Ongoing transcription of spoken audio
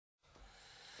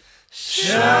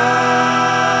Shine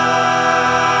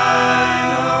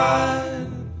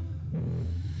on,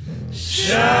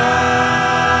 shine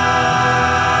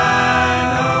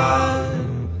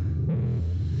on,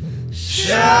 shine on,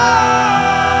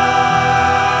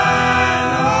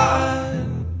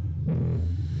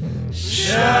 shine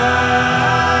on.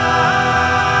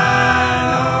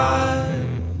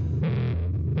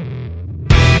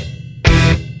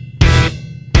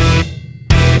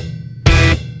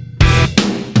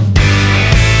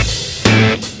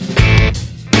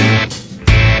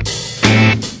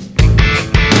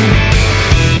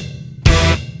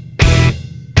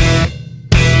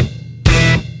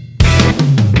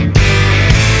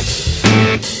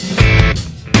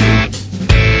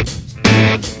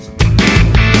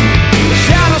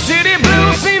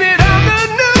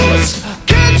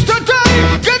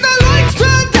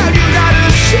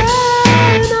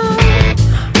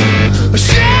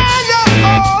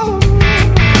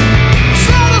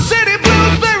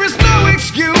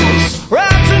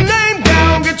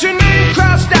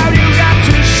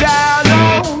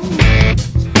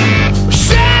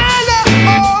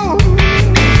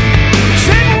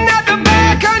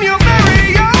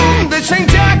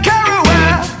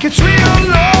 It's real,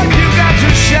 Lord, you got to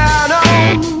shine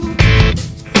on.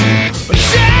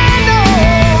 Shine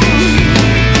on.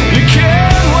 You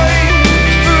can't wait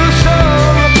for the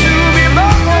summer to be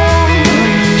born,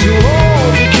 to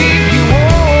hold you, keep you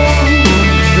warm.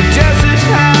 The desert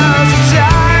has its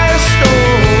ice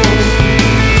storm.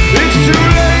 It's too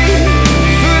late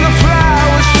for the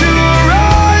flowers to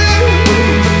arrive,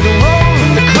 the road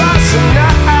and the cross and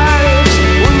knives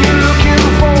when you're looking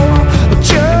for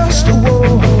just a war.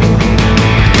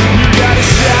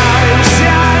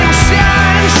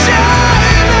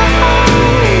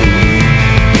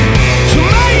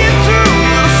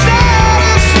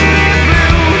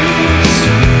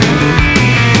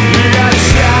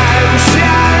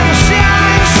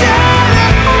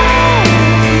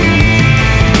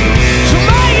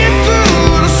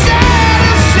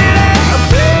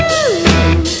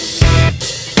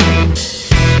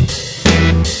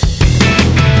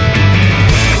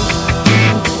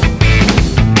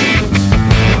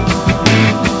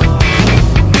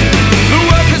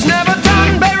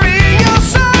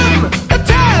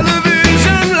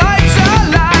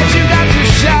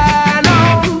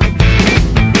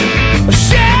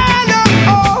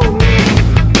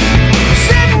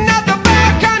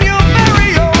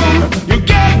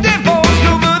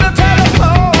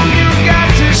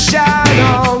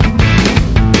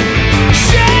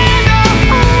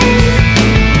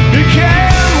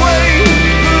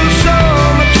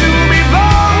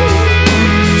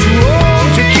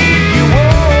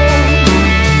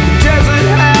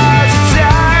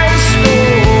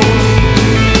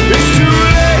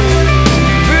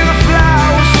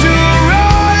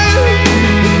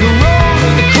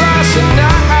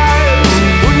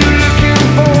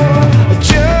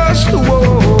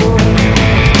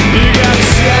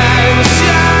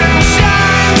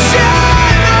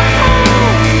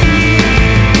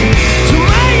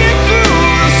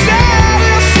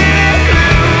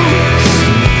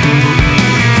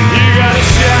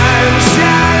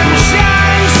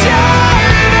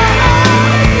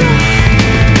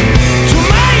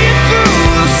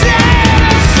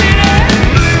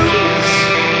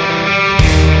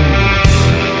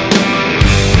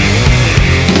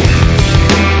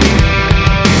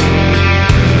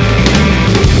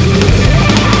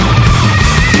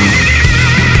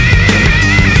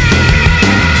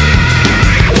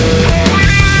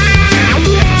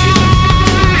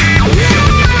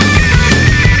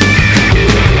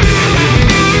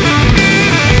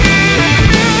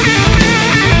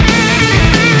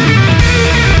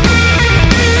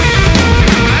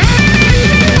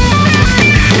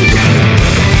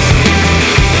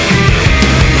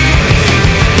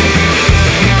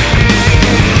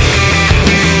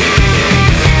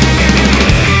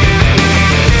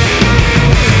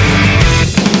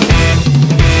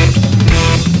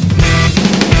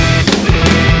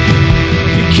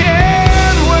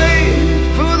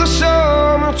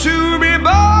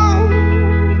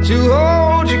 To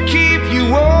hold you, keep you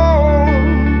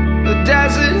warm. The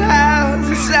desert has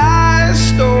its ice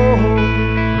storm.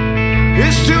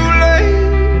 It's too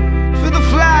late for the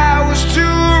flowers to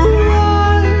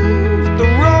arrive. The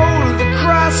road of the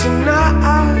cross and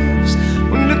knives.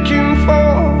 We're looking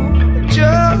for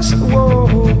just a war,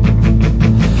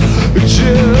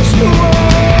 just a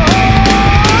war.